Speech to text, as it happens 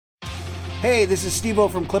Hey, this is Steve-O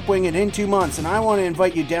from Clipwing and In 2 Months, and I want to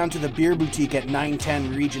invite you down to the Beer Boutique at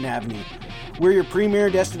 910 Regent Avenue. We're your premier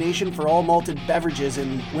destination for all malted beverages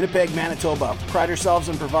in Winnipeg, Manitoba. Pride ourselves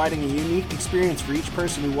on providing a unique experience for each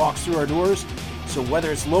person who walks through our doors. So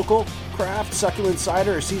whether it's local, craft, succulent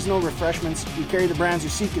cider, or seasonal refreshments, we carry the brands you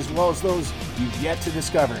seek as well as those you've yet to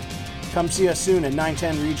discover. Come see us soon at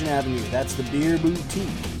 910 Regent Avenue. That's the Beer Boutique.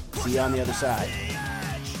 See you on the other side.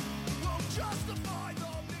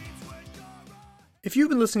 If you've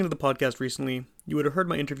been listening to the podcast recently, you would have heard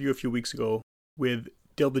my interview a few weeks ago with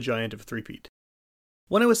Dill the Giant of Three Pete.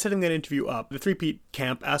 When I was setting that interview up, the Three Pete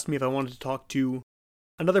camp asked me if I wanted to talk to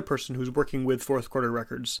another person who's working with Fourth Quarter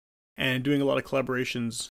Records and doing a lot of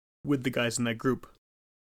collaborations with the guys in that group.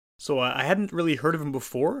 So I hadn't really heard of him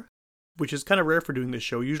before, which is kind of rare for doing this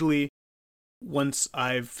show. Usually, once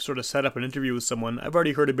I've sort of set up an interview with someone, I've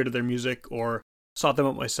already heard a bit of their music or sought them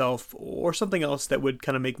out myself or something else that would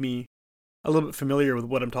kind of make me a little bit familiar with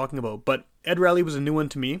what I'm talking about. But Ed Riley was a new one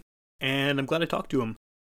to me, and I'm glad I talked to him.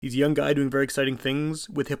 He's a young guy doing very exciting things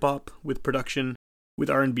with hip-hop, with production, with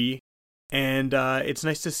R&B, and it's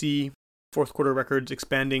nice to see Fourth Quarter Records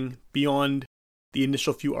expanding beyond the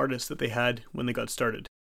initial few artists that they had when they got started.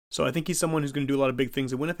 So I think he's someone who's going to do a lot of big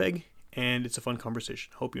things in Winnipeg, and it's a fun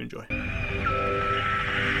conversation. Hope you enjoy.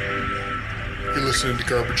 You're listening to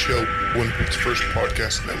Garbage Hill, Winnipeg's first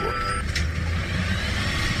podcast network.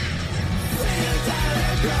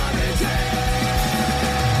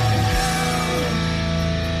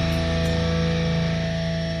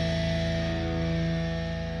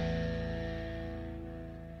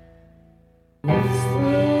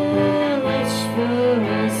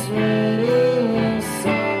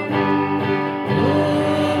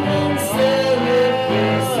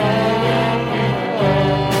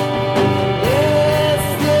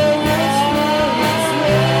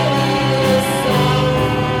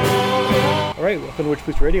 Welcome to Witch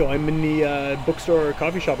Police Radio. I'm in the bookstore or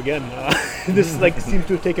coffee shop again. This seems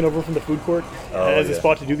to have taken over from the food court as a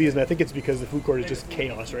spot to do these, and I think it's because the food court is just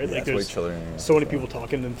chaos, right? Yeah, there's so many people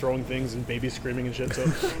talking and throwing things and babies screaming and shit. So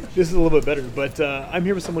this is a little bit better. But I'm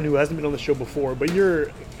here with someone who hasn't been on the show before, but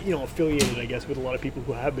you're affiliated, I guess, with a lot of people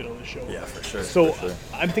who have been on the show. Yeah, for sure. So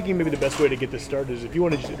I'm thinking maybe the best way to get this started is if you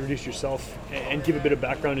want to just introduce yourself and give a bit of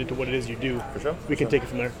background into what it is you do. For sure. We can take it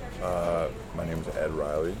from there. My name is Ed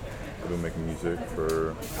Riley. I've been making music for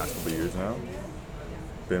the past couple of years now.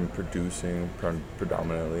 Been producing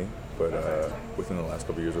predominantly, but within the last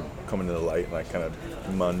couple of years I've come into the light and kind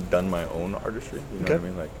of done my own artistry. You know what I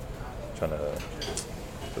mean? Trying to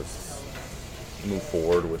just move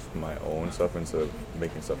forward with my own stuff instead of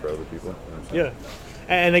making stuff for other people. You know what I'm saying?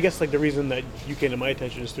 Yeah. And I guess the reason that you came to my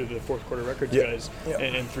attention is through the Fourth Quarter Records guys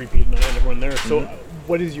and Three Pete and everyone there. So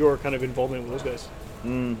what is your kind of involvement with those guys?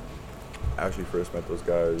 I actually first met those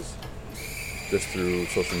guys just through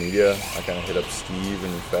social media. I kind of hit up Steve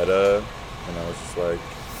and Feta, and I was just like,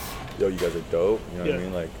 yo, you guys are dope. You know what I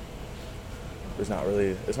mean?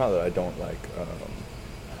 It's not that I don't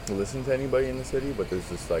listen to anybody in the city, but there's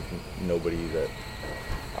just nobody that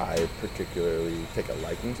I particularly take a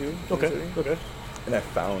liking to in the city. Okay. And I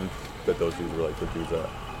found that those dudes were the dudes that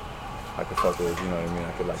I could fuck with, you know what I mean?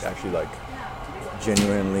 I could actually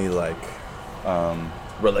genuinely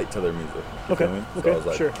relate to their music. You know what I mean? So I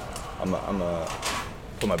was sure. I'm a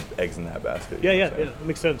put my eggs in that basket. Yeah, that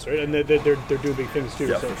makes sense, right? And they're doing big things too.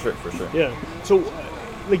 Yeah, so. for sure. Yeah. So,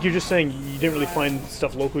 you're just saying you didn't really find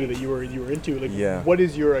stuff locally that you were into. What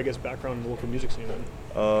is your background in the local music scene then?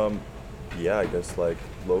 I guess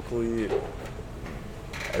locally,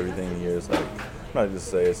 everything here is I'm not just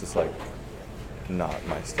say it's just not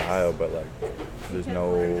my style, but there's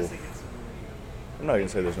no. I'm not gonna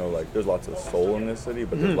say there's no there's lots of soul in this city,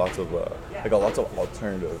 but there's lots of lots of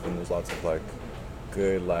alternative, and there's lots of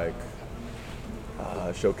good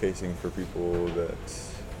showcasing for people that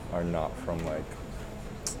are not from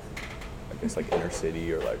inner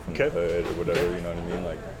city or from the hood or whatever. You know what I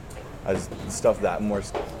mean? As stuff that more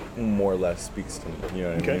or less speaks to me. You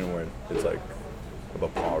know what I mean? Where it's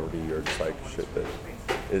about poverty or just shit that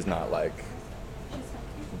is not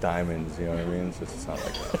diamonds, you know what I mean? It's not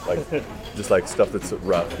that. Just stuff that's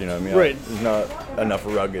rough, you know what I mean? Right. There's not enough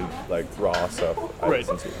rugged, raw stuff. Right.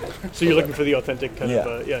 So you're looking for the authentic kind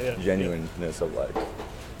of, genuineness of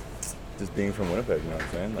just being from Winnipeg, you know what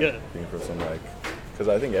I'm saying? Being from some because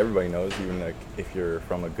I think everybody knows, even if you're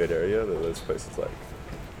from a good area, that this place is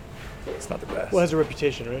it's not the best. Well, it has a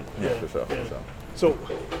reputation, right? Yeah, for sure. So,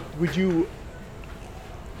 would you?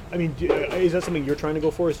 I mean, is that something you're trying to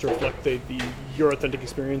go for? Is to reflect your authentic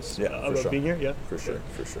experience about being here? Yeah, for sure.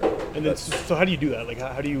 And then, so how do you do that?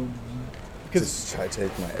 How do you? Just try to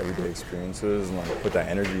take my everyday experiences and put that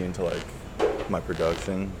energy into my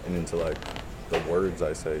production and into like the words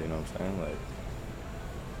I say. You know what I'm saying?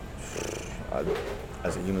 Like,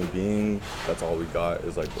 as a human being, that's all we got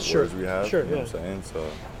is like the words we have. Sure, you know what I'm saying? So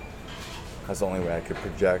that's the only way I could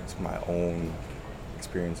project my own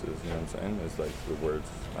experiences. You know what I'm saying? Is like the words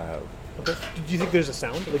I have. Okay. Do you think there's a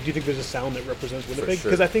sound? Like, do you think there's a sound that represents Winnipeg? sure.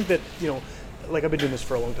 Because I think that, you know, like I've been doing this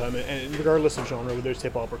for a long time, and regardless of genre, whether it's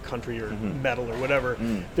hip hop or country or metal or whatever,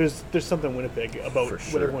 there's something Winnipeg about For what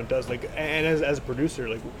sure. everyone does. Like, and as a producer,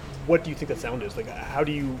 like, what do you think that sound is? Like, how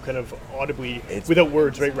do you kind of audibly, without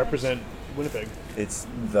words, right, represent Winnipeg? It's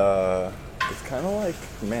kind of like,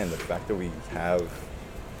 man, the fact that we have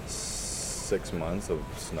 6 months of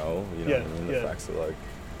snow. You know what I mean? The fact that like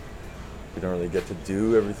we don't really get to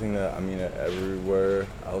do everything that everywhere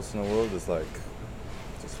else in the world is like.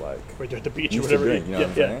 Just like right there at the beach or used to whatever. doing, you know what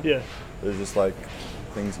I'm saying? Yeah. There's just like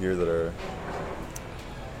things here that are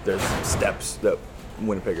there's steps that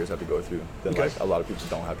Winnipeggers have to go through that like a lot of people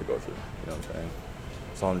don't have to go through. You know what I'm saying?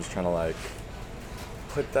 So I'm just trying to like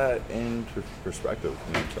put that into perspective.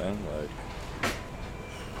 You know what I'm saying? Like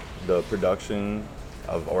the production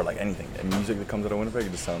of or like anything and music that comes out of Winnipeg,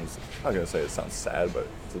 it just sounds. I'm not gonna say it sounds sad, but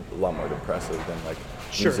it's a lot more depressive than like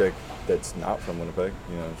music that's not from Winnipeg.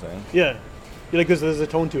 You know what I'm saying? Yeah. Like, because there's a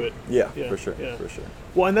tone to it. Yeah, for sure.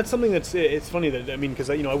 Well, and that's something it's funny that, I mean, because,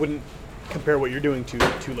 you know, I wouldn't compare what you're doing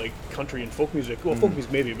to like country and folk music. Well, folk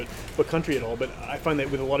music maybe, but country at all. But I find that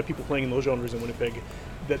with a lot of people playing in those genres in Winnipeg,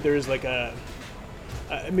 that there's like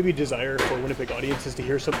maybe a desire for Winnipeg audiences to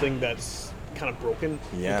hear something that's kind of broken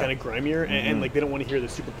and kind of grimier, and like they don't want to hear the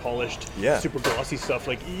super polished, super glossy stuff.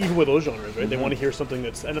 Like even with those genres, right? They want to hear something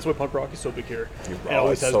and that's why punk rock is so big here. Raw, it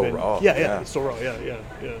always has so been. Raw. Yeah, it's so raw. Yeah.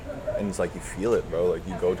 And it's like you feel it, bro. Like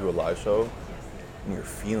you go to a live show and you're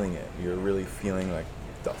feeling it. You're really feeling like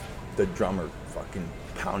the drummer fucking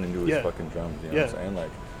pounding to his fucking drums. You know what I'm saying?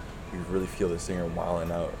 Like you really feel the singer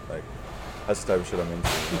wilding out. Like that's the type of shit I'm into.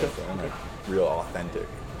 You know what I'm saying? Like real authentic.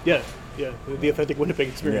 Yeah, the authentic Winnipeg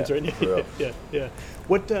experience, right? Yeah.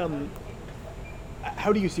 What?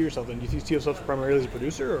 How do you see yourself then? Do you see yourself primarily as a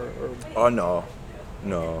producer, or? Oh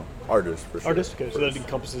no, artist for sure. Artist, okay, so that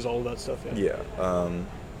encompasses all of that stuff. Yeah.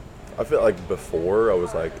 I feel like before I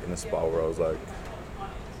was like in a spot where I was like,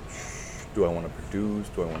 do I want to produce?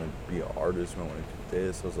 Do I want to be an artist? Do I want to do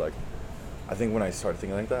this? I was like, I think when I started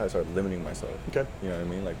thinking like that, I started limiting myself. Okay. You know what I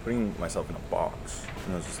mean? Like putting myself in a box.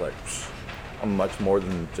 And I was just like, I'm much more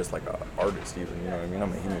than just like an artist even, you know what I mean?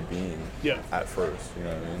 I'm a human being at first, you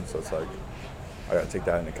know what I mean? So it's like, I gotta take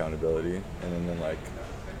that in accountability. And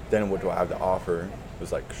then what do I have to offer?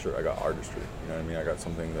 It's like, sure, I got artistry, you know what I mean? I got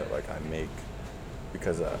something that like I make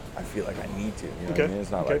because I feel like I need to, you know what I mean?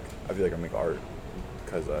 It's not like, I feel like I make art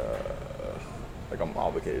because like I'm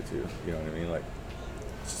obligated to, you know what I mean? Like,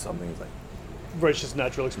 it's just something that's like, right, it's just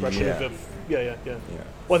natural expression of yeah.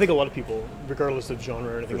 Well, I think a lot of people, regardless of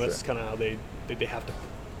genre or anything, that's kind of how they have to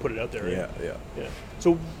put it out there, right? Yeah.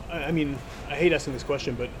 So, I mean, I hate asking this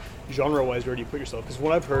question, but genre-wise, where do you put yourself? Because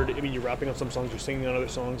what I've heard, I mean, you're rapping on some songs, you're singing on other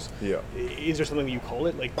songs. Yeah. Is there something that you call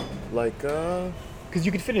it? Like, because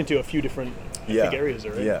you could fit into a few different I think areas,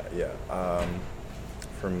 right? Yeah.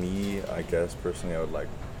 For me, I guess, personally, I would like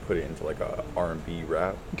put it into like a R&B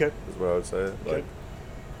rap. Okay. Is what I would say. Like,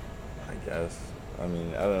 I guess. I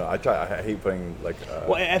mean, I don't know. I hate putting like.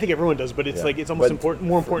 Well, I think everyone does, but it's like it's almost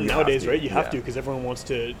more important nowadays, right? You have to because everyone wants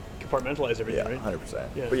to compartmentalize everything, right? 100%.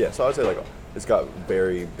 Yeah. But so I would say like it's got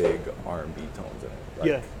very big R&B tones in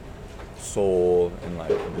it. Like soul and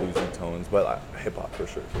like bluesy tones, but like, hip hop for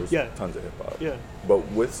sure. There's tons of hip hop. Yeah. But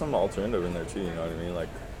with some alternative in there too. You know what I mean? Like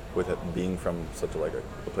with it being from such a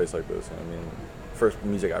place like this. You know what I mean? First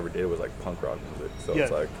music I ever did was like punk rock music. So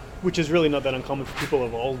it's like. Which is really not that uncommon for people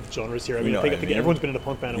of all genres here. I mean, I think everyone's been in a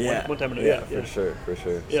punk band at one time or another. For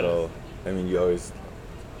sure. Yeah. So, I mean, you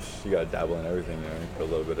gotta dabble in everything, you know, you put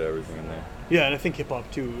a little bit of everything in there. Yeah, and I think hip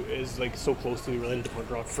hop too is like so closely related to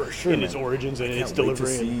punk rock for sure in its origins and its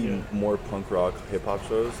delivery. I can't wait to see more punk rock hip hop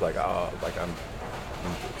shows. Like, I'm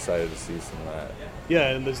excited to see some of that. Yeah,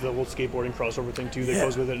 and there's the whole skateboarding crossover thing too that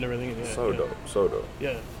goes with it and everything. And so dope.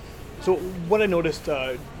 Yeah. So what I noticed,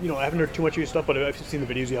 I haven't heard too much of your stuff, but I've seen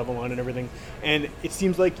the videos you have online and everything, and it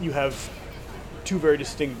seems like you have two very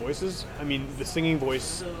distinct voices. I mean, the singing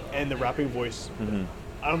voice and the rapping voice. Mm-hmm.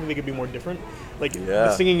 I don't think they could be more different. Like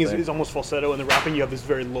the singing is almost falsetto, and the rapping you have this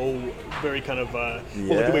very low, very kind of like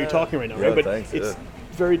the way you're talking right now, right? But it's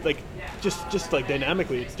very like just like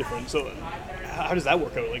dynamically, it's different. So how does that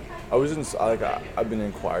work out? Like I was in I've been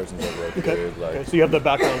in choir since I was a kid. Like, so you have the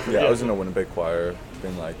background. I was in a Winnipeg choir.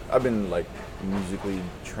 I've been like musically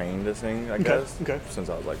trained to sing, I guess, since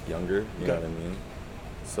I was like younger. You know what I mean?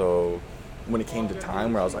 So when it came to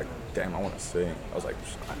time where I was like, damn, I want to sing, I was like,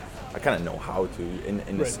 I kind of know how to in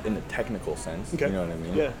the technical sense. Okay. You know what I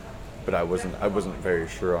mean? Yeah. But I wasn't very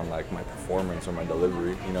sure on like my performance or my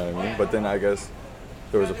delivery. You know what I mean? But then I guess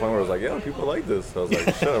there was a point where I was like, yeah, people like this. So I was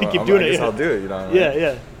like, shut up, Keep doing I it, guess yeah. I'll do it. You know what I mean? Yeah,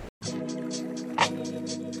 yeah.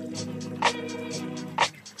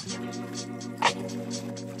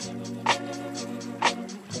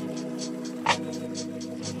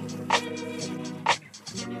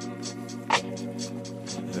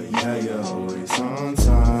 Yeah, you're always on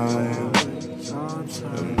time.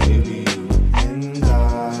 And maybe you and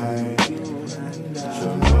I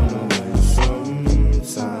should run away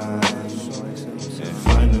sometimes and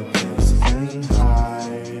find a place and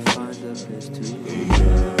hide.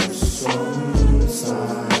 Yeah, sometimes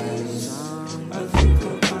I think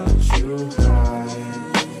about you high.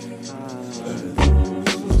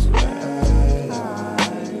 Those red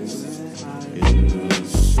eyes in the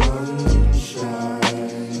sunshine.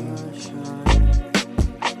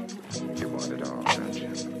 You want it all, don't you?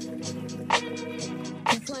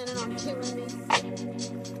 You planning on killing me?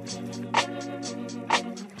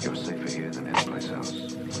 You're safer here than any place else.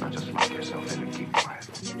 Now just lock yourself in and keep quiet.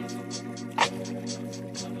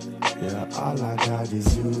 Yeah, all I got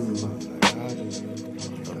is you.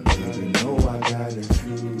 But baby, know I got a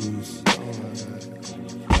fuse.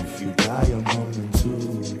 If you die, I'm coming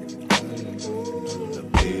too. But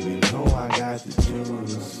baby, know I got the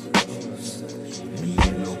juice. And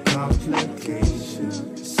ain't no complication,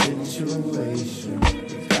 situation.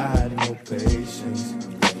 You got no patience.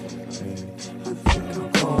 I think I'm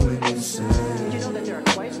going insane. Did you know that there are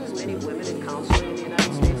twice as many women in counseling in the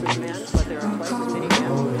United States as men, but there are twice as many men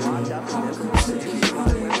who are locked up in mental institutions as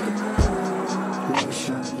women? Wish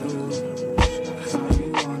I knew how you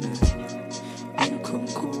want it. You can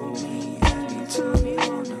call me anytime you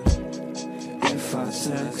wanna. If I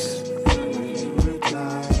text, will you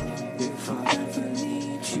reply? If I ever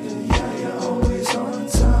need you, yeah, you're always on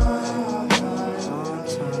time.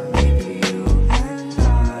 Maybe you and I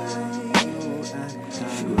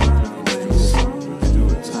should run away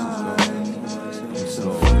sometime. So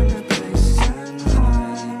find a place and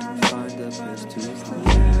hide. Find a place to hide.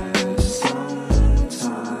 Yeah, sometimes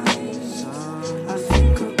I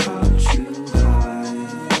think about you high.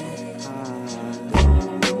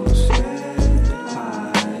 Those red eyes in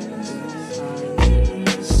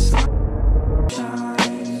the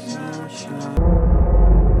sunshine.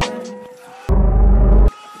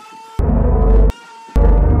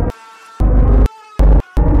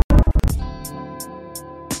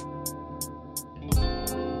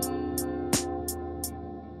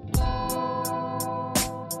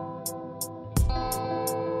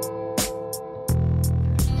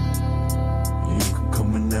 You can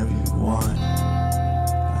come whenever you want.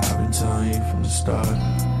 I've been telling you from the start.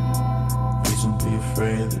 Please don't be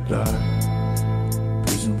afraid of the dark.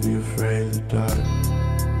 Please don't be afraid of the dark.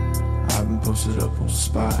 I've been posted up on the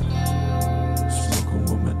spot, smoking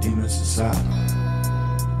with my demons inside.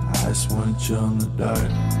 I just wanna chill in the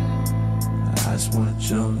dark. I just wanna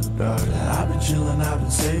chill in the dark. I've been chilling, I've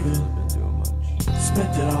been saving.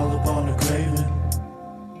 Spent it all up on the craving.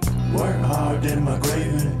 Work hard in my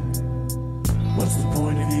graving. What's the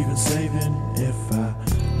point of even saving if I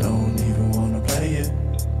don't even wanna play it?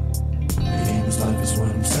 The game is life is what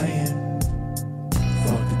I'm saying.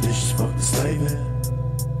 Fuck the dishes, fuck the slaving.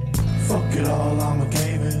 Fuck it all, I'm a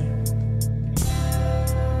caving.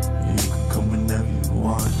 You can come whenever you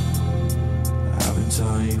want. I've been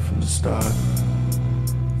telling you from the start.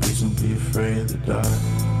 Please don't be afraid of the dark.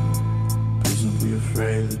 Please don't be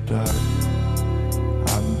afraid of the dark.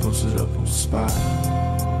 I've been posted up on the spot,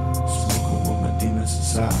 smoking with my demons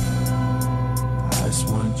inside. I just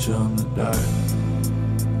wanna chill in the dark.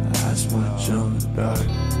 I just wanna chill in the dark.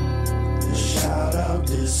 Shout out,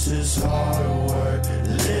 this is hard work.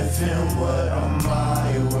 Living, what am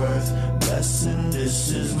I worth? Blessing, this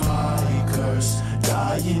is my curse.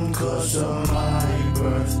 Dying cause of my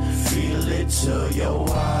birth. Feel it till your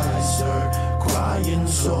eyes hurt. Crying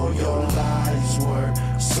so your lies work.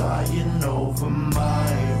 Sighing over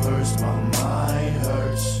my verse. My mind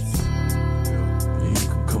hurts. You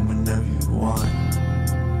can come whenever you want.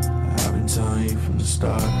 I've been telling you from the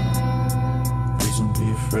start. Please don't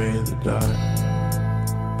be afraid of the dark.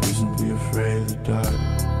 Please don't be afraid of the dark.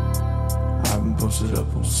 I've been posted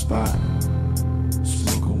up on the spot,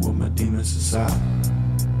 smoking with my demons inside.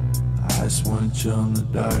 I just wanna chill in the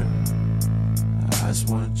dark. I just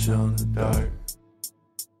wanna chill in the dark.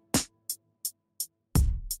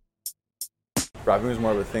 Rapping was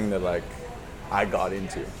more of a thing that like I got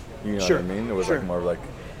into. You know Sure, what I mean? It was sure. like more of like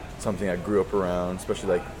something I grew up around, especially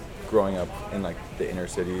like growing up in like the inner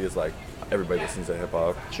city is like everybody listens to hip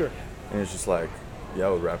hop. Sure. And it's just like,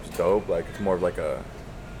 yo, rap's dope. Like, it's more of like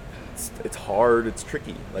it's hard, it's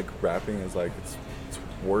tricky. Like, rapping is like, it's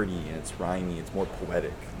wordy and it's rhymey, it's more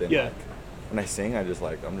poetic than like, when I sing, I'm just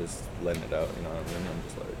letting it out, you know what I mean? I'm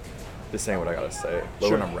just like, just saying what I gotta say. But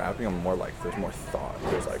Sure. when I'm rapping, I'm more like, there's more thought.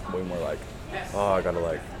 There's like, way more like, oh, I gotta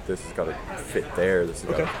like, this has gotta fit there, this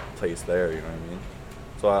has gotta place there, you know what I mean?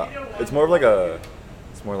 So it's more like a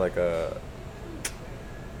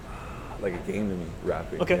game to me,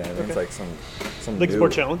 rapping. Okay, You know what I mean? It's like some Like it's new. more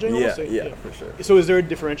challenging? Yeah, almost? yeah, for sure. So is there a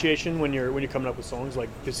differentiation when you're coming up with songs like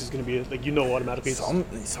this is going to be like you know automatically?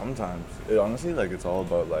 Sometimes it honestly like it's all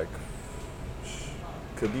about like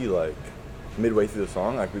could be like midway through the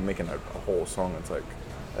song I could be making a whole song that's like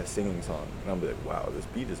a singing song and I'll be like, wow, this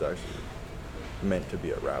beat is actually meant to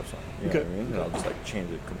be a rap song. You know what I mean? And I'll just like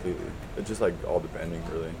change it completely. It's just like all depending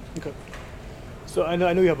really. Okay. So I know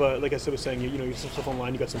you have like I was saying, you know, you have some stuff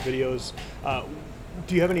online, you got some videos.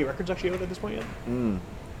 Do you have any records actually out at this point yet?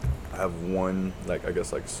 I have one like I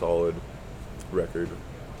guess like solid record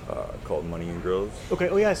called Money and Girls. Okay.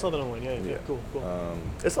 Oh yeah, I saw that online. Yeah. Cool.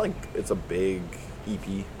 It's a big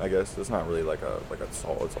EP, I guess. It's not really like a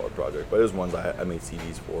solid project, but there's ones I made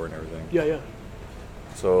CDs for and everything. Yeah.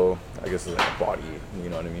 So I guess it's like a body, you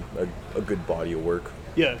know what I mean? A good body of work.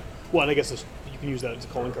 Yeah. Well, and I guess you can use that as a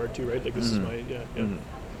calling card too, right? Like this is my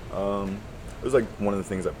It was like one of the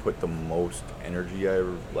things I put the most energy I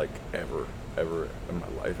ever in my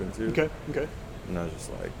life into. Okay. And I was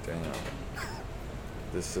just like, damn,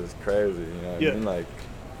 this is crazy, you know what I mean? Like,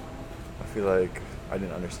 I feel like I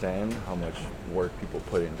didn't understand how much work people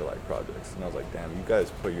put into like projects, and I was like, damn, you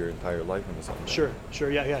guys put your entire life into something. Sure,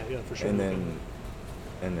 yeah, for sure. And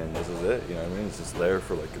then this is it, you know what I mean? It's just there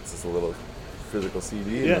for like, it's just a little physical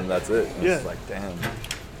CD, and then that's it. And it's like, damn,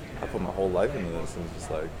 I put my whole life into this, and it's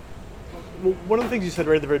just like. Well, one of the things you said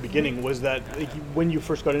right at the very beginning was that like, when you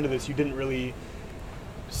first got into this, you didn't really,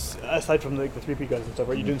 aside from like the 3P guys and stuff,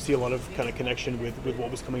 right? You didn't see a lot of kind of connection with what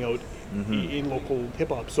was coming out in local hip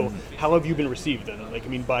hop. So how have you been received then? Like, I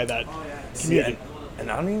mean, by that community?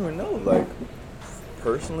 And I don't even know. Like,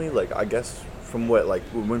 personally, like I guess from what like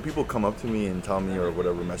when people come up to me and tell me or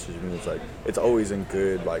whatever message me, it's like it's always in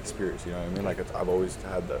good like spirits. You know what I mean? Like I've always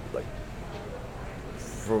had that like.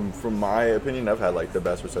 From my opinion, I've had like the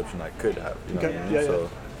best reception I could have. You know what I mean? So,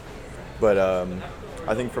 but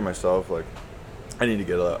I think for myself, like I need to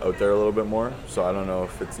get out there a little bit more. So I don't know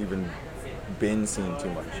if it's even been seen too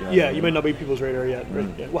much. You know what I mean? You might not be people's radar yet. Right?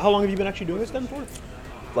 Yeah. Well, how long have you been actually doing this then for?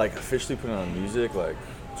 Like officially putting on music, like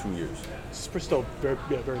 2 years. It's still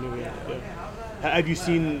very new. Yeah. Have you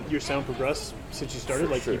seen your sound progress since you started?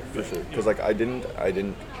 For sure. Because like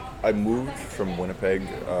I moved from Winnipeg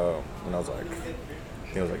when I was like.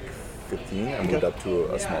 I think I was like 15. I moved up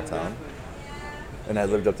to a small town, and I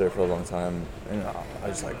lived up there for a long time. And I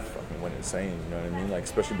just like fucking went insane. You know what I mean? Like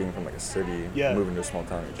especially being from like a city, moving to a small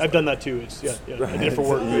town. I've done that too. It's I did it for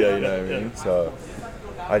work. You know what I mean? So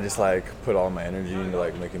I just like put all my energy into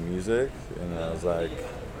like making music, and I was like,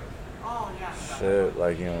 shit,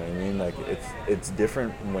 like you know what I mean? Like it's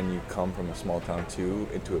different when you come from a small town too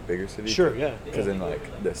into a bigger city. Sure, yeah. Because then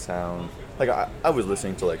like the sound, like I was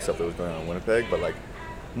listening to like stuff that was going on in Winnipeg, but like.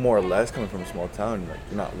 More or less coming from a small town, like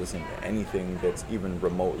you're not listening to anything that's even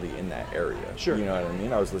remotely in that area. Sure. You know what I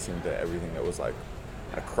mean? I was listening to everything that was like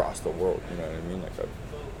across the world. You know what I mean? Like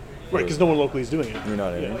right, because no one locally is doing it. You know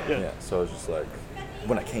what I mean? Yeah. So it's just like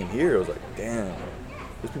when I came here, it was like, damn,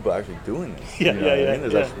 there's people actually doing this. Yeah, you know what I mean?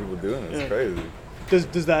 There's actually people doing this. It's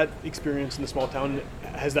crazy. Does that experience in the small town,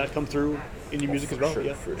 has that come through in your music as well?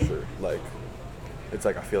 Sure, for sure. Like it's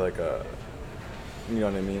like I feel like you know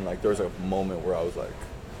what I mean? Like there was a moment where I was like.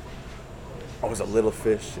 I was a little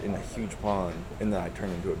fish in a huge pond, and then I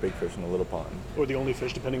turned into a big fish in a little pond. Or the only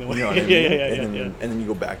fish, depending on what. You know what I mean? And then you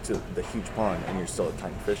go back to the huge pond, and you're still a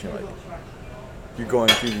tiny fish, and you're going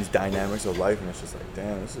through these dynamics of life, and it's just like,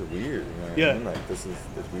 damn, this is weird. You know what I mean? Like it's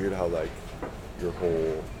weird how like your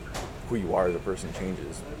whole who you are as a person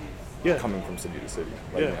changes. Coming from city to city.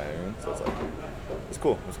 Like, you know what I mean? So it's like it's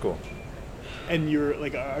cool. It's cool. And you're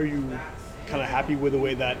like, are you kind of happy with the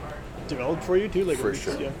way that developed for you too? Like for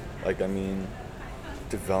sure. Yeah. Like, I mean,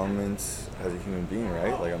 development as a human being,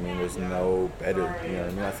 right? Like, I mean, there's no better, you know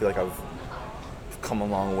what I mean? I feel like I've come a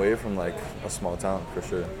long way from, like, a small town, for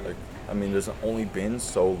sure. Like, I mean, there's only been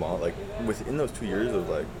so long, like, within those 2 years of,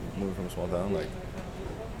 like, moving from a small town, like,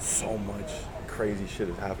 so much crazy shit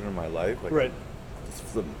has happened in my life. Like, right.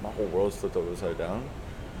 My whole world's flipped upside down.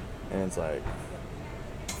 And it's like,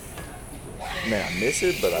 man, I miss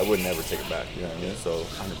it, but I would never take it back, you know what I mean? So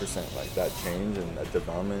 100%, like that change and that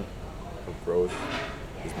development of growth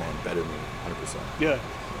is, man, better than 100%. Yeah.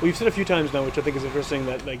 Well, you've said a few times now, which I think is interesting,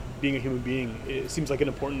 that like being a human being, it seems like an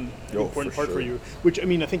important part for you. Which I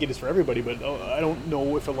mean, I think it is for everybody, but I don't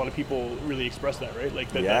know if a lot of people really express that, right?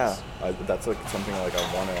 Like that. Yeah, that's like something like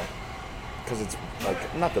I wanna, because it's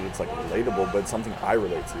like not that it's like relatable, but it's something I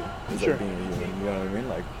relate to. Is Sure. like being a human. You know what I mean?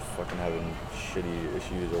 Like fucking having shitty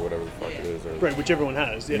issues or whatever the fuck it is. Or, Right, which everyone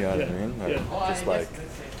has. Yeah, You know what yeah, I mean? Like, yeah. just like,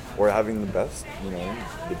 or having the best, you know,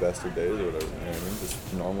 the best of days or whatever. You know what I mean?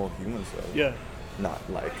 Just normal human stuff. Yeah. Not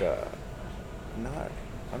like, I'm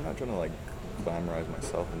not trying to like glamorize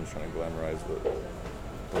myself. I'm just trying to glamorize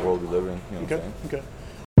the world we live in. You know what I'm saying? Okay.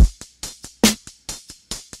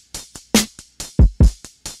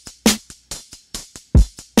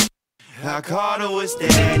 I called her, what's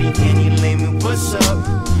daddy? Can you lay me what's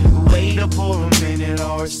up? Wait up for a minute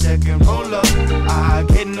or a second, roll up. I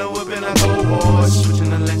get in the whip and I go hard, switching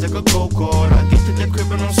the lanes like a go-kart. I get to the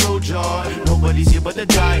crib and I'm so jarred. Nobody's here but the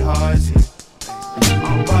diehards.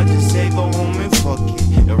 I'm about to say go home and fuck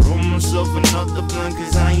it. The room myself another blunt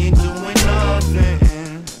cause I ain't doing nothing.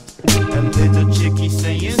 That little chickie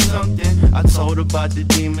saying something. I told her about the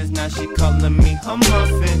demons, now she calling me her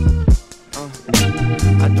muffin.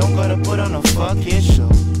 I don't gotta put on a fucking show,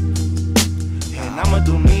 and I'ma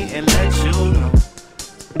do me and let you know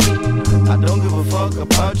I don't give a fuck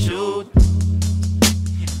about you.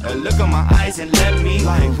 Look at my eyes and let me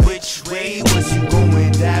know. Which way was you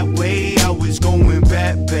going? That way I was going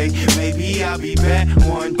back, babe. Maybe I'll be back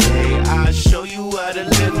one day. I'll show you how to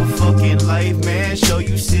live a fucking life, man. Show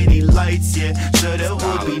you city lights, yeah. Sure that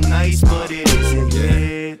would be nice, but it isn't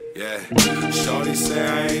it. Yeah, shorty say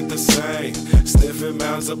I ain't the same. Sniffing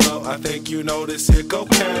mounds of blow, I think you know this here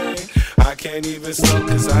cocaine. I can't even smoke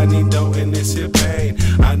cause I need dough in this here pain.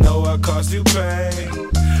 I know I caused you pain.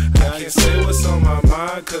 I can't say what's on my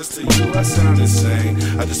mind cause to you I sound insane.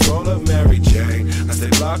 I just roll up Mary Jane. I stay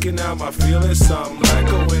blocking out my feelings, something like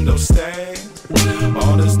a window stain.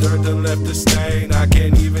 All this dirt done left a stain, I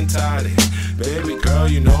can't even tie it. Baby girl,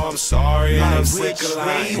 you know I'm sorry and I'm sick of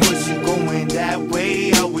lying. Which way was you going? That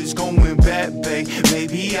way I was going back, babe.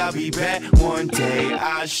 Maybe I'll be back one day.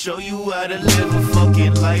 I'll show you how to live a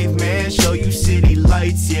fucking life, man. Show you city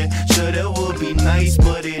lights, yeah. Sure that would be nice,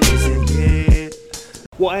 but it isn't it.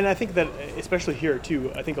 Well, and I think that especially here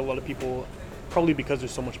too, I think a lot of people, probably because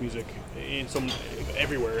there's so much music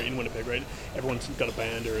everywhere in Winnipeg, right? Everyone's got a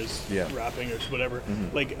band or is rapping or whatever.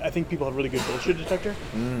 Mm-hmm. Like, I think people have a really good bullshit detector,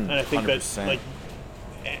 and I think 100%. that like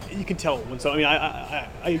you can tell when. So I mean,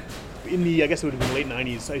 I in the I guess it would have been late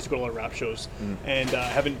 '90s. I used to go to a lot of rap shows, and I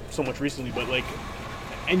haven't so much recently, but like.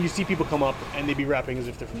 And you see people come up and they be rapping as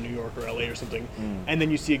if they're from New York or LA or something, and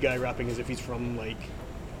then you see a guy rapping as if he's from like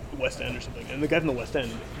West End or something, and the guy from the West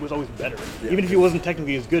End was always better, even if he wasn't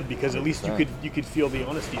technically as good, because at least you could feel the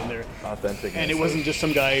honesty in there, Authentic. and it wasn't just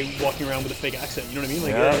some guy walking around with a fake accent. You know what I mean?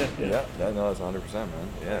 Like, yeah. No, that's 100%, man.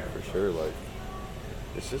 Yeah, for sure. Like,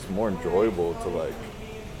 it's just more enjoyable to like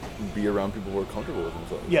be around people who are comfortable with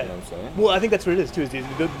themselves. Yeah. You know what I'm saying? Well, I think that's what it is too. Is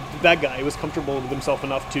that guy was comfortable with himself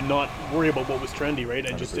enough to not worry about what was trendy, right?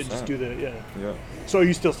 And just do the Yeah. So are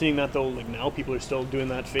you still seeing that though? Like now, people are still doing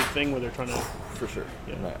that fake thing where they're trying to. For sure.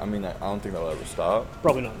 Yeah. I mean, I don't think that'll ever stop.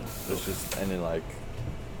 Probably not. No. It's just, and then like,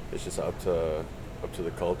 it's just up to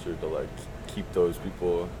the culture to like keep those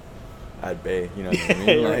people at bay. You know what I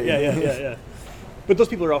mean? Like, yeah. But those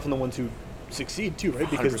people are often the ones who succeed too, right?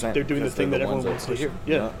 Because 100%, they're doing the thing that everyone wants to hear.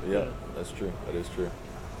 Yeah, that's true. That is true.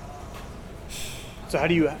 So how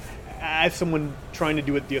do you, as someone trying to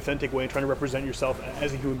do it the authentic way and trying to represent yourself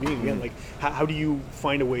as a human being, again, like how do you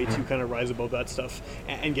find a way to kind of rise above that stuff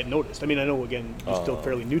and get noticed? I mean, I know again you're still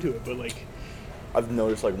fairly new to it, but like I've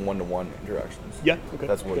noticed like one-to-one interactions. Yeah. Okay.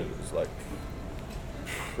 That's what it is. Like,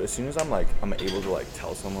 as soon as I'm able to like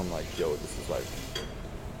tell someone like, yo, this is like,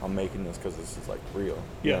 I'm making this because this is like real.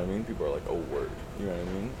 You know what I mean? People are like, oh, word. You know what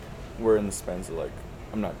I mean? We're in the spans of like,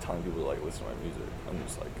 I'm not telling people to like listen to my music. I'm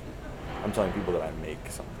just like, I'm telling people that I make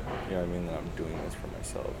something. You know what I mean? That I'm doing this for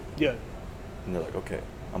myself. Yeah. And they're like, okay,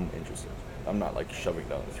 I'm interested. I'm not like shoving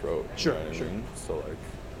down the throat. Sure. You know what Sure. I mean? So like,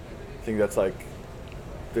 I think that's like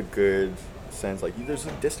the good sense. Like, there's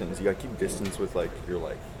a distance. You gotta keep distance with like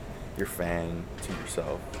your fan to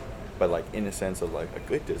yourself, but like in a sense of like a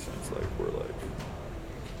good distance, like where like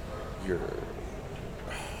you're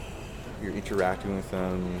interacting with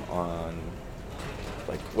them on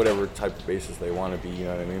like whatever type of basis they want to be, you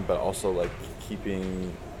know what I mean? But also like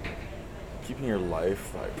keeping your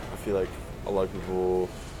life, like I feel like a lot of people,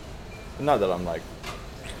 not that I'm like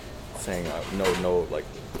saying no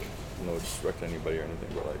disrespect to anybody or anything,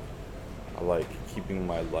 but like I like keeping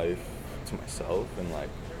my life to myself and like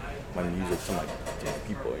my music to like different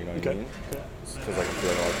people. You know what I mean? Okay. Because like I feel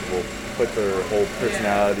like a lot of people put their whole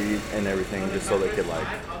personality and everything just so they could like.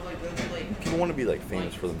 People want to be like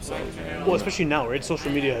famous for themselves. You know? Well, especially now, right?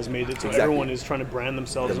 Social media has made it so everyone is trying to brand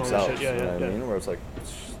themselves and all that shit. you know what I mean? Where it's like,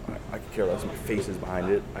 I could care less. My face is behind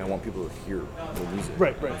it. I want people to hear the music.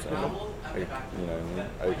 Right. You know what I'm saying? You know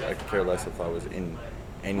what I mean? I could care less if I was in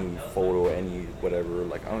any photo, any whatever.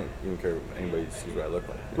 Like, I don't even care if anybody sees what I look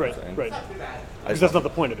like. You know what I'm saying? Right. Because that's not the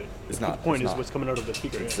point of it. It's not. The point it's is not. what's coming out of the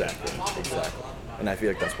speaker. Exactly. And I feel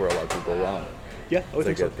like that's where a lot of people go wrong. Yeah, I would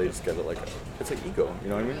think so. They just get it like it's like ego. You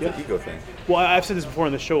know what I mean? It's an ego thing. Well, I've said this before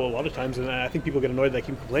on the show a lot of times, and I think people get annoyed that I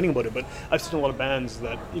keep complaining about it, but I've seen a lot of bands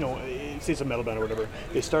that, you know, say it's a metal band or whatever,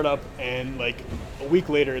 they start up and like a week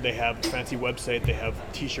later they have a fancy website, they have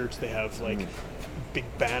t-shirts, they have like big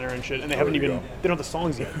banner and shit, and they haven't even, they don't have the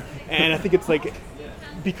songs yet. And I think it's like,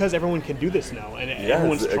 because everyone can do this now, and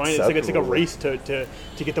everyone's trying. It's like a race to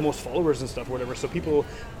get the most followers and stuff, or whatever. So people,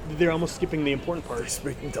 they're almost skipping the important part.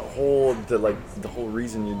 The whole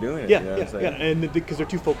reason you're doing it. You know what I'm saying? And because they're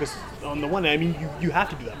too focused on the one. I mean, you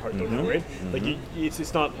have to do that part though, now, right? Like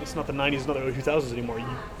it's not the 90s, it's not the 2000s anymore.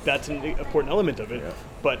 That's an important element of it. Yeah.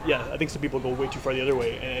 But yeah, I think some people go way too far the other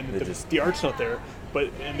way, and the art's not there.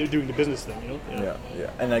 And they're doing the business thing, you know? Yeah.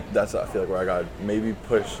 And like that's I feel like where I got maybe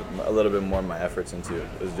push a little bit more of my efforts into it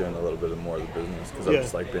is doing a little bit more of the business because I've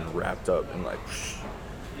just like been wrapped up in like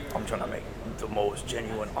I'm trying to make the most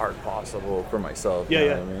genuine art possible for myself. You know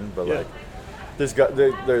what I mean? But like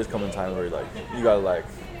there's coming time where like you gotta like,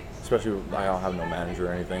 especially I don't have no manager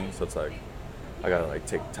or anything, so it's like I gotta like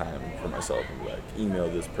take time for myself and like email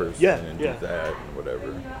this person and do that and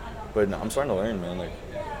whatever. But no, I'm starting to learn, man. Like.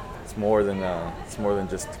 It's more than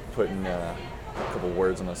just putting a couple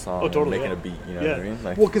words on a song and making a beat, you know what I mean?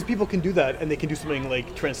 Like, well, because people can do that and they can do something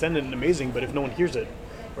like transcendent and amazing, but if no one hears it,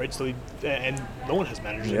 right? So and no one has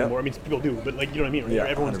managers anymore. I mean, people do, but like you know what I mean? Right?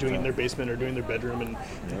 Everyone's 100%. Doing it in their basement or doing their bedroom and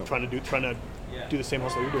trying to do the same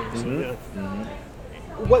hustle you're doing. So,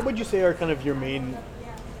 What would you say are kind of your main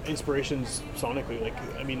inspirations sonically? Like,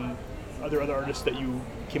 I mean, are there other artists that you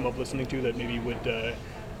came up listening to that maybe would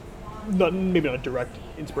maybe not direct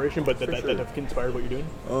inspiration, but that have inspired what you're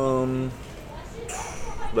doing?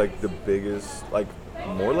 Like the biggest, like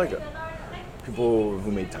more like people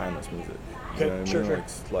who made timeless music. You know what I mean?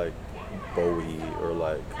 Like Bowie or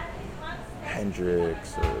like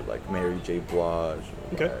Hendrix or like Mary J. Blige.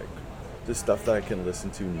 Or like just stuff that I can listen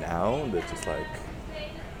to now that just like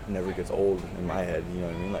never gets old in my head. You know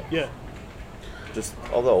what I mean? Like just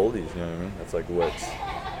all the oldies. You know what I mean? That's like what's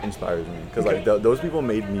inspires me because like those people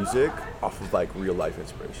made music off of like real life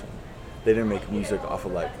inspiration. They didn't make music off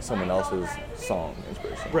of like someone else's song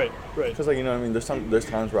inspiration. Right. Because like you know what I mean. There's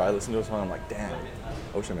times where I listen to a song, I'm like, damn,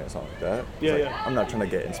 I wish I made a song like that. I'm not trying to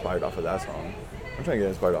get inspired off of that song. I'm trying to get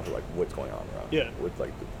inspired off of like what's going on around. With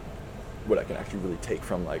like what I can actually really take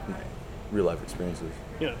from like my real life experiences.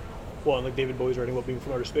 Yeah. Well, and like David Bowie's writing about being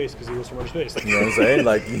from outer space because he was from outer space. Like, you know what I'm saying?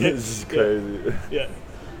 Like this is crazy. Yeah.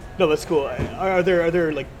 No, that's cool. Are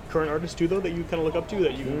there like current artists too though that you kind of look up to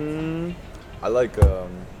that you? I like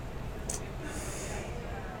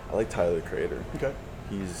Tyler the Creator. Okay.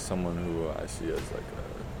 He's someone who I see as like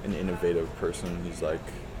an innovative person. He's like,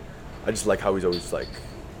 I just like how he's always like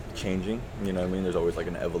changing. You know what I mean? There's always like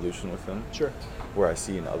an evolution with him. Sure. Where I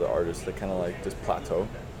see in other artists that kind of like just plateau.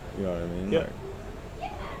 You know what I mean? Yeah.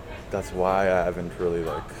 Like, that's why I haven't really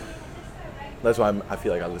like. That's why I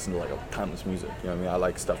feel like I listen to like a timeless music. You know what I mean? I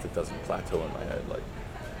like stuff that doesn't plateau in my head. Like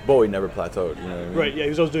Bowie never plateaued. You know what I mean? Right. Yeah. He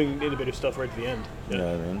was always doing innovative stuff right at the end. You know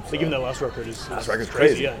what I mean? Like even that last record is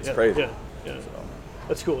crazy. Yeah. It's crazy. Yeah. So.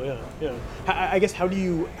 That's cool. Yeah. I guess how do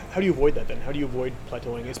you avoid that then? How do you avoid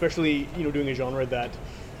plateauing, especially doing a genre that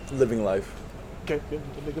living life. Okay. Yeah.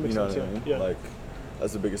 That makes sense. What I mean? Yeah. Like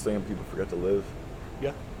that's the biggest thing, and people forget to live.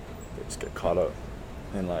 Yeah. They just get caught up,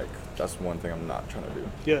 and like that's one thing I'm not trying to do.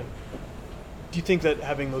 Yeah. Do you think that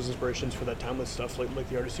having those inspirations for that timeless stuff, like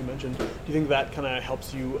the artists you mentioned, do you think that kind of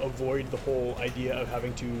helps you avoid the whole idea of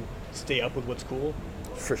having to stay up with what's cool?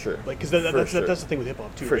 For sure. Like, because that's the thing with hip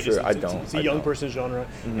hop too. For right? sure, It's a young person's genre,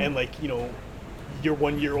 and like you're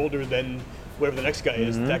 1 year older than whatever the next guy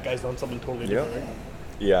is. That guy's on something totally different. Right?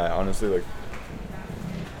 Yeah, honestly, like,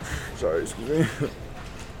 sorry, excuse me.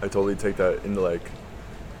 I totally take that into like,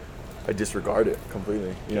 I disregard it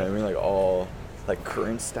completely. You know what I mean? Like all. Like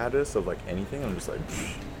current status of like anything, I'm just like,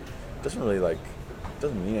 doesn't really like,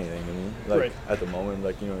 doesn't mean anything to me. Like at the moment,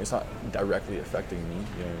 like it's not directly affecting me.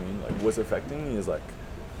 You know what I mean? Like what's affecting me is like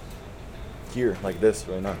here, like this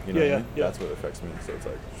right now. You know what I mean? That's what affects me. So it's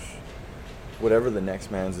like whatever the next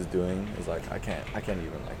man's is doing is like I can't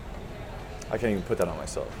even like I can't even put that on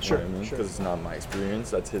myself. Sure, You know what I mean? sure. Because it's not my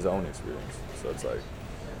experience. That's his own experience. So it's like,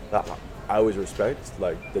 that, I always respect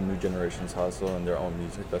like the new generation's hustle and their own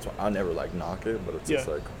music. That's why I never like knock it, but it's just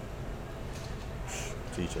Yeah. like,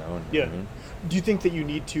 to each their own. Yeah. You know what I mean? Do you think that you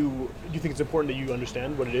need to? Do you think it's important that you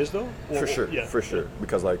understand what it is, though? For sure, Yeah. for sure.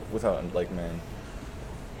 Because like without like man,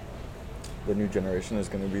 the new generation is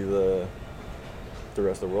gonna be the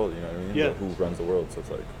rest of the world. You know what I mean? Yeah. Who runs the world? So it's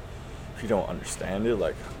like, if you don't understand it,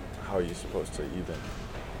 like, how are you supposed to even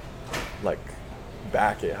like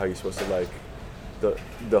back it? How are you supposed to like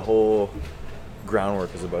the whole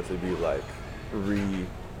groundwork is about to be like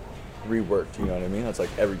reworked. You know what I mean? It's like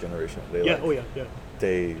every generation. They Yeah. like, Oh yeah. Yeah.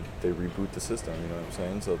 they reboot the system, you know what I'm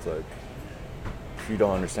saying? So it's like, if you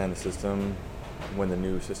don't understand the system, when the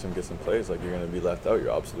new system gets in place, like, you're going to be left out, you're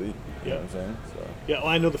obsolete, you know what I'm saying? So Yeah, well,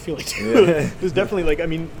 I know the feeling too. Yeah. There's definitely, like, I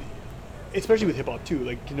mean, especially with hip hop too.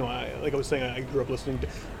 Like, you know, like I was saying, I grew up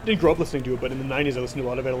didn't grow up listening to it, but in the '90s, I listened to a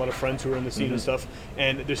lot of it. A lot of friends who were in the scene and stuff.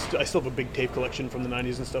 And I still have a big tape collection from the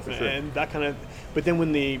 '90s and stuff. sure. And that kind of. But then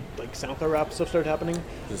when the like SoundCloud rap stuff started happening,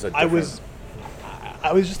 Just a I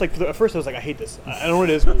was just like, at first I was like, I hate this. I don't know what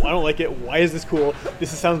it is. I don't like it. Why is this cool?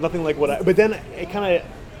 This sounds nothing like what I. But then it kind of,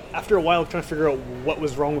 after a while, trying to figure out what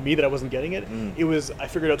was wrong with me that I wasn't getting it. I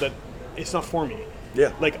figured out that it's not for me.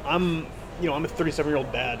 Yeah. Like I'm a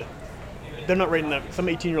 37-year-old dad. They're not writing that. Some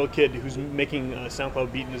 18-year-old kid who's making a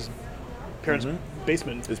SoundCloud beat in his parents'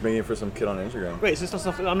 basement. just making it for some kid on Instagram. Right, it's just not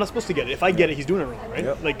stuff. I'm not supposed to get it. If I get it, he's doing it wrong, right?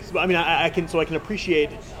 Yep. Like, I mean, I can appreciate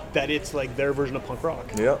that it's like their version of punk rock.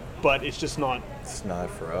 Yep. But it's just not. It's not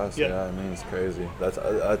for us. Yeah. Yeah, I mean, it's crazy.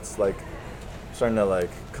 That's like starting to like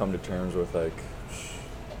come to terms with like,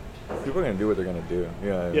 people are gonna do what they're gonna do. You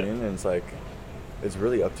know what I mean? And it's like, it's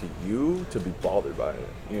really up to you to be bothered by it.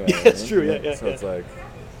 You know what I It's mean? true. Yeah. So it's like,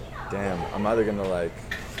 damn, I'm either gonna like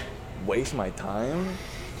waste my time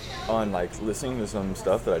on like listening to some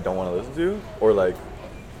stuff that I don't want to listen to, or like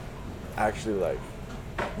actually like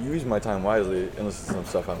use my time wisely and listen to some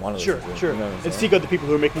stuff I want to Sure, listen to. sure. You know what I'm And saying? seek out the people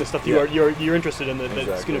who are making the stuff that you're interested in that's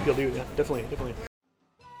Exactly. going to appeal to you. Yeah, definitely.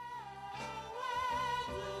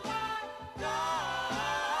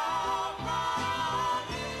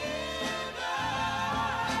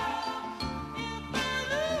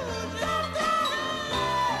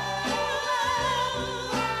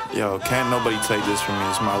 Yo, can't nobody take this from me.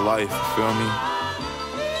 It's my life, you feel me?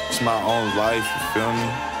 It's my own life, you feel me?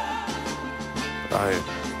 Like,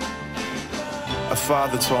 a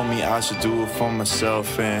father told me I should do it for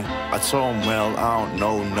myself, and I told him, well, I don't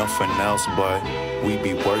know nothing else, but we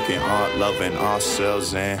be working hard, loving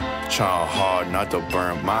ourselves, and trying hard not to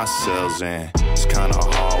burn myself, and it's kinda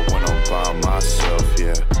hard when I'm by myself,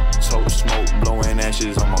 yeah. Tote smoke, blowing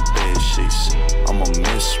ashes on my bed sheets. I'ma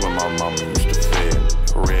miss when my mama used to feed me,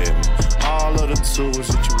 read me. All of the tools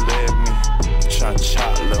that you led me,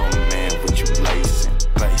 chop, little man, what you lacing,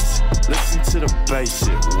 basic. Listen to the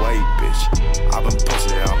basic way, bitch. I've been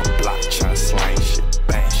posted on the block, trying to slang shit,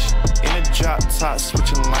 bang shit. In a drop top,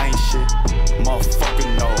 switching lane shit. Motherfucker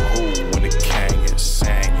know who when the king is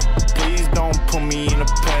singing. Please don't put me in the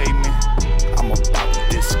pavement. I'm about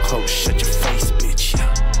this close, shut your face, bitch,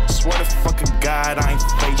 yeah. Swear to fucking God, I ain't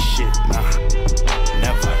face shit, nah.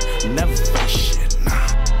 Never face shit, nah.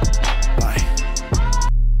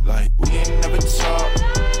 Like, we ain't never talk,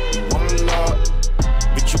 we want a lot.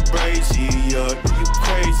 Bitch, you crazy, yeah, you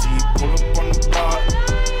crazy. Pull up on the block,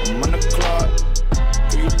 I'm on the clock.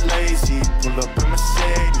 Girl, you lazy, pull up in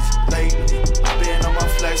Mercedes lately. I been on my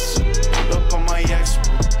flex, pull up on my ex.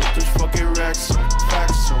 With those fucking racks on,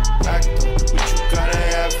 facts on, back though. What you gotta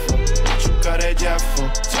have for, what you gotta jet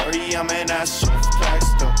for. Sorry, I'm an asshole, facts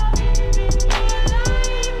though.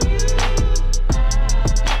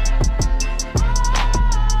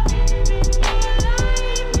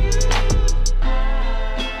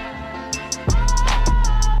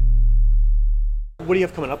 What do you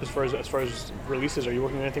have coming up as far as releases? Are you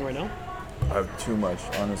working on anything right now? I have too much,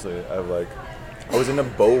 honestly. I was in a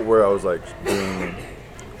boat where I was like doing,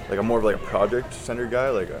 like, I'm more of like a project centered guy.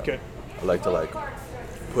 Like, Okay. I like to like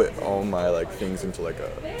put all my like things into like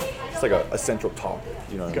a central top.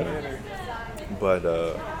 You know what I mean? But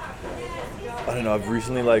I don't know. I've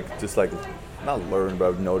recently like just like not learned, but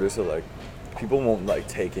I've noticed that like people won't like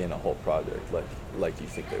take in a whole project like you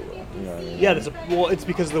think they will. You know what I mean? Yeah, it's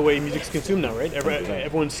because of the way music's consumed now, right?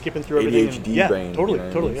 Everyone's skipping through everything. ADHD brain. Totally, you know what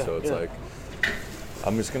I totally. mean? Yeah, So it's yeah. like,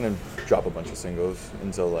 I'm just gonna drop a bunch of singles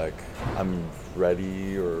until like I'm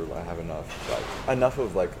ready or I have enough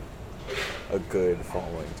of like a good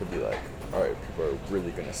following to be like, all right, people are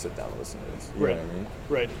really gonna sit down and listen to this. You Right. know what I mean?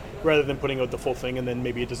 Right. Rather than putting out the full thing and then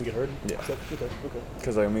maybe it doesn't get heard. Yeah. Okay. Okay.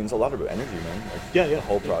 Because I mean, it's a lot of energy, man. Like, Yeah, yeah. The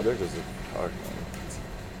whole project is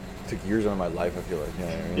took years out of my life. I feel like, you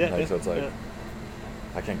know what I mean? Yeah, like, yeah, so it's like yeah.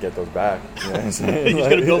 I can't get those back. You know what I'm saying? You just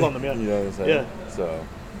gotta build on them, yeah. You know what I'm saying? Yeah. So,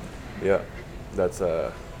 yeah, that's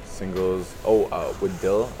singles. With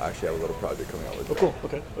Dill, I actually have a little project coming out with Oh, Dill.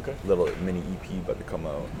 cool. Okay. Little mini EP about to come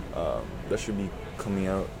out. That should be coming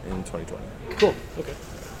out in 2020. Cool. Okay.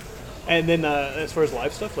 And then as far as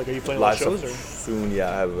live stuff, like, are you playing a lot Live of shows? stuff soon, yeah.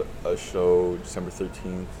 I have a show December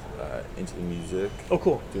 13th. Into the Music. Oh,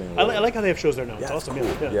 cool. Doing I like how they have shows there now. It's yeah, awesome.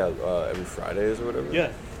 Cool. Yeah. Every Fridays or whatever.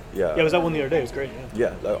 Yeah. Yeah. Yeah, I was at one the other day. It was great.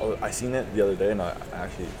 Yeah. Yeah, I seen it the other day, and I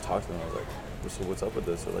actually talked to them. I was like, "So what's up with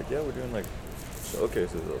this?" They're like, "Yeah, we're doing like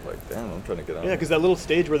showcases." I was like, "Damn, I'm trying to get on." Yeah, because that little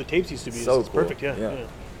stage where the tapes used to be so is cool. perfect. Yeah.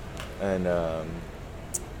 And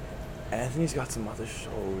Anthony's got some other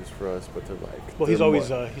shows for us, but they're like. Well, he's always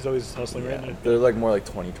hustling, right? Yeah. They're like more like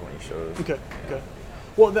 2020 shows. Okay.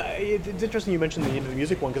 Well, it's interesting you mentioned the Into the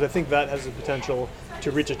Music one because I think that has the potential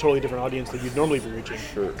to reach a totally different audience that you'd normally be reaching.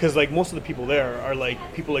 Sure. Because like most of the people there are like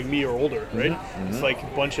people like me or older, right? Mm-hmm. It's like a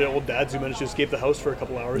bunch of old dads who manage to escape the house for a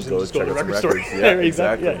couple hours and Go just go to the check out record some store. records. Yeah,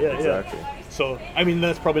 exactly. exactly. Yeah. So I mean,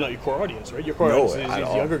 that's probably not your core audience, right? Your core audience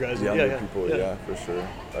is younger guys. Younger people, yeah, for sure.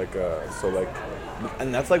 Like,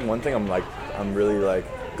 and that's like one thing I'm really like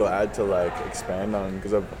glad to like expand on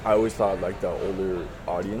because I always thought like the older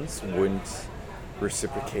audience wouldn't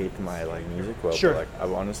reciprocate my like music well. Sure. But, like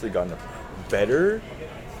I've honestly gotten a better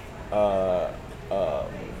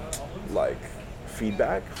like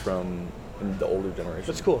feedback from the older generation.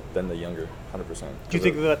 That's cool. Than the younger, 100%. Do you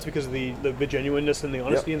think that's because of the genuineness and the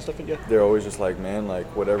honesty and stuff? Yeah. They're always just like, man, like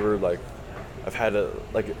whatever. Like I've had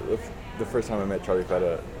the first time I met Charlie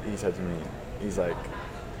Fetta, he said to me, he's like,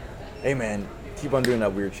 "Hey man, keep on doing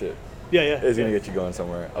that weird shit. Yeah. It's gonna get you going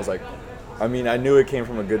somewhere." I was like, I mean, I knew it came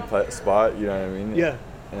from a good spot, you know what I mean? Yeah.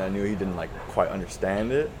 And I knew he didn't like quite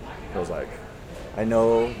understand it. I was like, I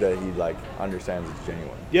know that he like understands it's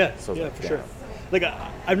genuine. Yeah. So yeah, like, for damn. sure. Like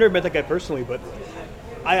I've never met that guy personally, but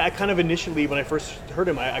I kind of initially when I first heard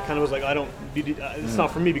him, I kind of was like, it's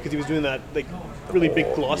not for me because he was doing that like really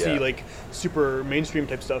big glossy like super mainstream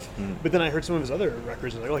type stuff. But then I heard some of his other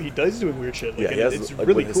records and like, oh, he does doing weird shit. Like, Yeah, he has, it's like,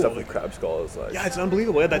 really with his cool. stuff with Crab Skull is like. Yeah, it's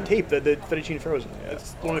unbelievable. Yeah, that tape, the Fettuccine Pharaohs. Yeah,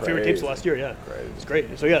 it's one of my favorite tapes of last year. Yeah, it's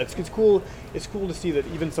great. So yeah, it's cool. It's cool to see that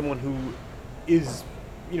even someone who is,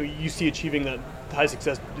 you see achieving that high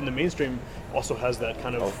success in the mainstream also has that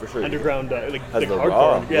kind of for sure. underground like Has the hardcore.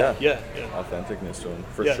 raw, Yeah. authenticness to him,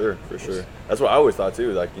 for Yeah. sure. That's what I always thought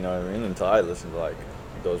too. Like, you know what I mean? Until I listened to like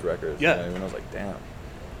those records. Yeah. You know what I mean? I was like, damn,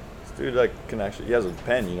 this dude like can actually. He has a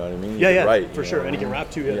pen. You know what I mean? He Yeah, can write, for you sure, know and he what I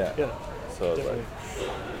can mean? rap too. Yeah. So it's Definitely. like,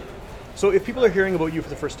 So if people are hearing about you for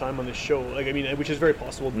the first time on this show, like I mean, which is very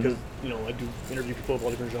possible because I do interview people of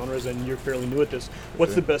all different genres, and you're fairly new at this.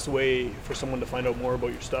 What's the best way for someone to find out more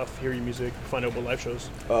about your stuff, hear your music, find out about live shows?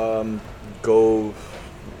 go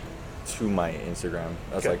to my Instagram.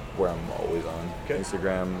 That's Okay. like where I'm always on. Okay.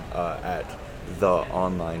 Instagram at the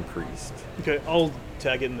Online Priest. Okay, I'll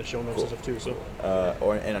tag it in the show notes and stuff too. So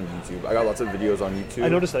And on YouTube. I got lots of videos on YouTube. I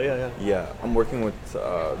noticed that. Yeah. Yeah, I'm working with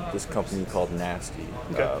this company called Nasty.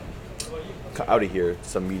 Okay. Out of here,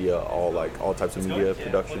 some media, all types of media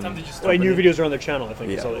production. Oh, and your videos are on their channel, I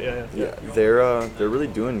think. Yeah. I saw that. Yeah. They're really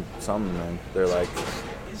doing something, man. They're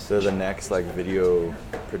the next like video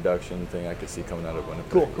production thing I could see coming out of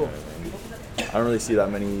Winnipeg. Cool. You know what I mean? I don't really see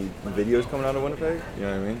that many videos coming out of Winnipeg. You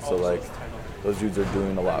know what I mean? So like, those dudes are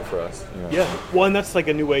doing a lot for us. You know? Yeah. Well, and that's like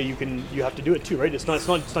a new way you have to do it too, right? It's not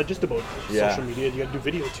just about social media. You got to do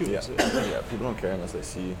video too. Yeah. So, Yeah. People don't care unless they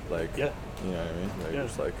see like. Yeah. You know what I mean? Like, Yeah.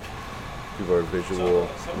 just like. People are visual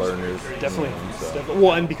learners. Definitely. You know, so. Definitely.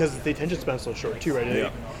 Well, and because the attention span's so short too, right? Yeah,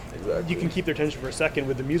 exactly. You can keep their attention for a second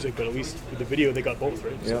with the music, but at least with the video, they got both,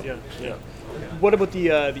 right? So, Yeah. yeah. What about the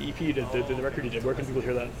EP you did, the record you did? Where can people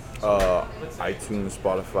hear that? iTunes,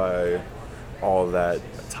 Spotify, all that.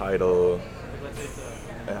 Tidal,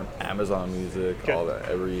 Amazon Music, Okay. all that.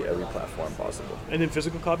 Every platform possible. And then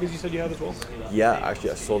physical copies you said you have as well? Yeah,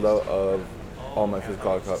 actually, I sold out of all my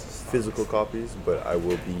physical copies, but I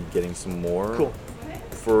will be getting some more. Cool.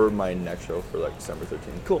 For my next show for like December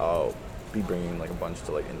 13th. Cool. I'll be bringing like a bunch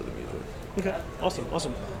to like Into the Music. Okay, awesome.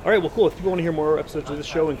 All right, well, cool. If people want to hear more episodes of this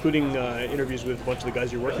show, including interviews with a bunch of the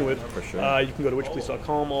guys you're working with, For sure. You can go to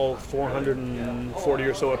witchpolice.com. All 440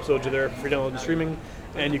 or so episodes are there for free download and streaming.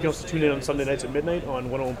 And you can also tune in on Sunday nights at midnight on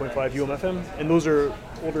 101.5 UMFM. And those are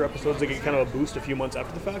older episodes that get kind of a boost a few months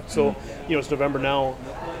after the fact. So, it's November now.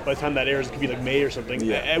 By the time that airs, it could be like May or something.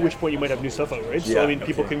 Yeah. At which point you might have new stuff out, right? So,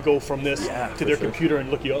 people can go from this to their computer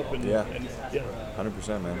and look you up. And,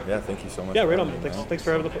 100%, man. Yeah, thank you so much. Yeah, right on. Thanks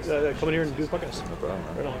for having coming here and do the podcast. No problem,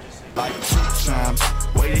 man. Right on. Like 2 times,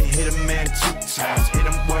 way to hit a man 2 times. Hit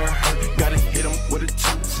him where it hurt, gotta hit him with a 2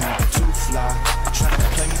 times. 2 fly, tryna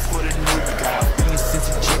play me for the new guy. Being since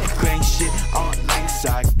a chick, bang shit on lane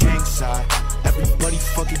side, gang side. Everybody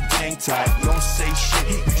fucking gang tight. You don't say shit,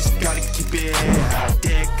 you just gotta keep it high.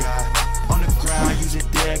 Dead guy, on the ground, use a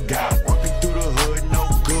dead guy. Walking through the hood, no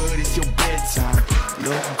good, it's your bedtime.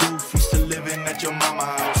 Little goof, used to living at your mama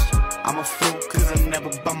house. I'm a fool cause I never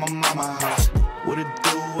bought my mama house. What it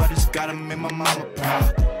do, I just gotta make my mama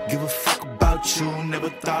proud. Give a fuck about you, never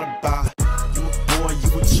thought about. You a boy, you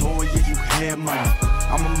a toy, yeah, you had money.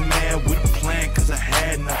 I'm a man with a plan cause I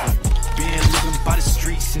had nothing. Been living by the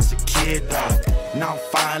streets since a kid, dog. Now I'm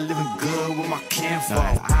fine, living good with my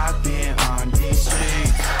kinfolk. I've been on these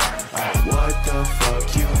streets. What the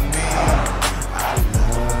fuck you mean?